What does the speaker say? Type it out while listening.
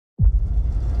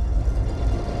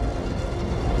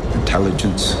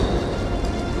intelligence,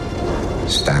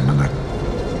 stamina,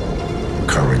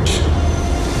 courage,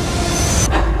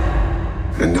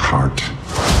 and heart.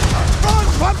 Run,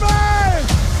 puppy!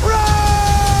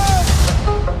 Run!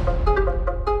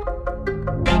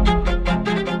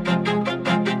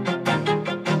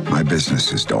 My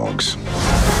business is dogs.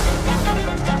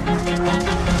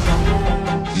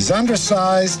 He's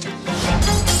undersized.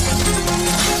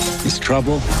 He's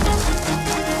trouble.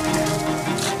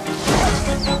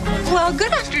 Well,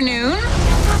 good afternoon.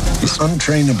 He's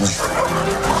untrainable.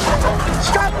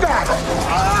 Stop that!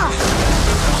 Ah!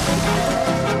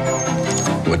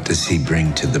 What does he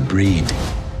bring to the breed?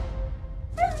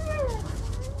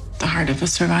 The heart of a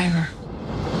survivor.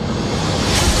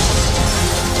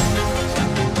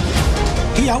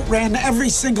 He outran every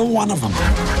single one of them.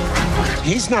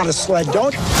 He's not a sled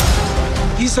dog.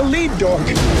 He's a lead dog.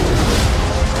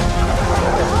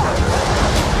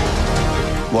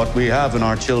 What we have in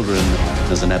our children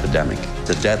is an epidemic. It's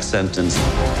a death sentence.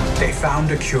 They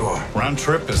found a cure. Round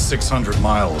trip is 600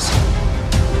 miles.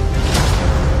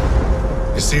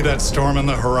 You see that storm on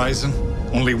the horizon?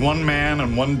 Only one man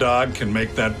and one dog can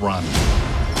make that run.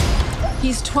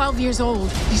 He's 12 years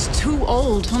old. He's too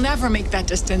old. He'll never make that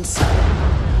distance.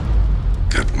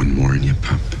 Got one more in you,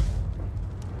 pup.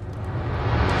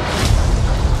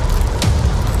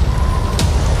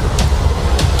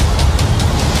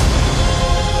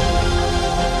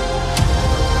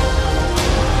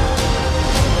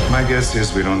 My guess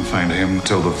is we don't find him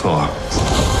till the thaw.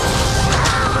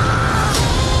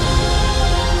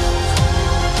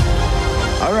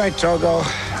 All right, Togo.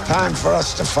 Time for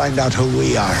us to find out who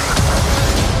we are.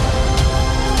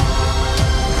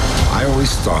 I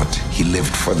always thought he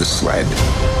lived for the sled,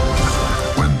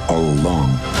 when all along,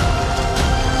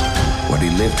 what he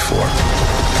lived for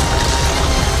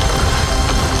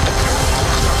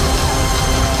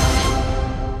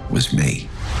was me.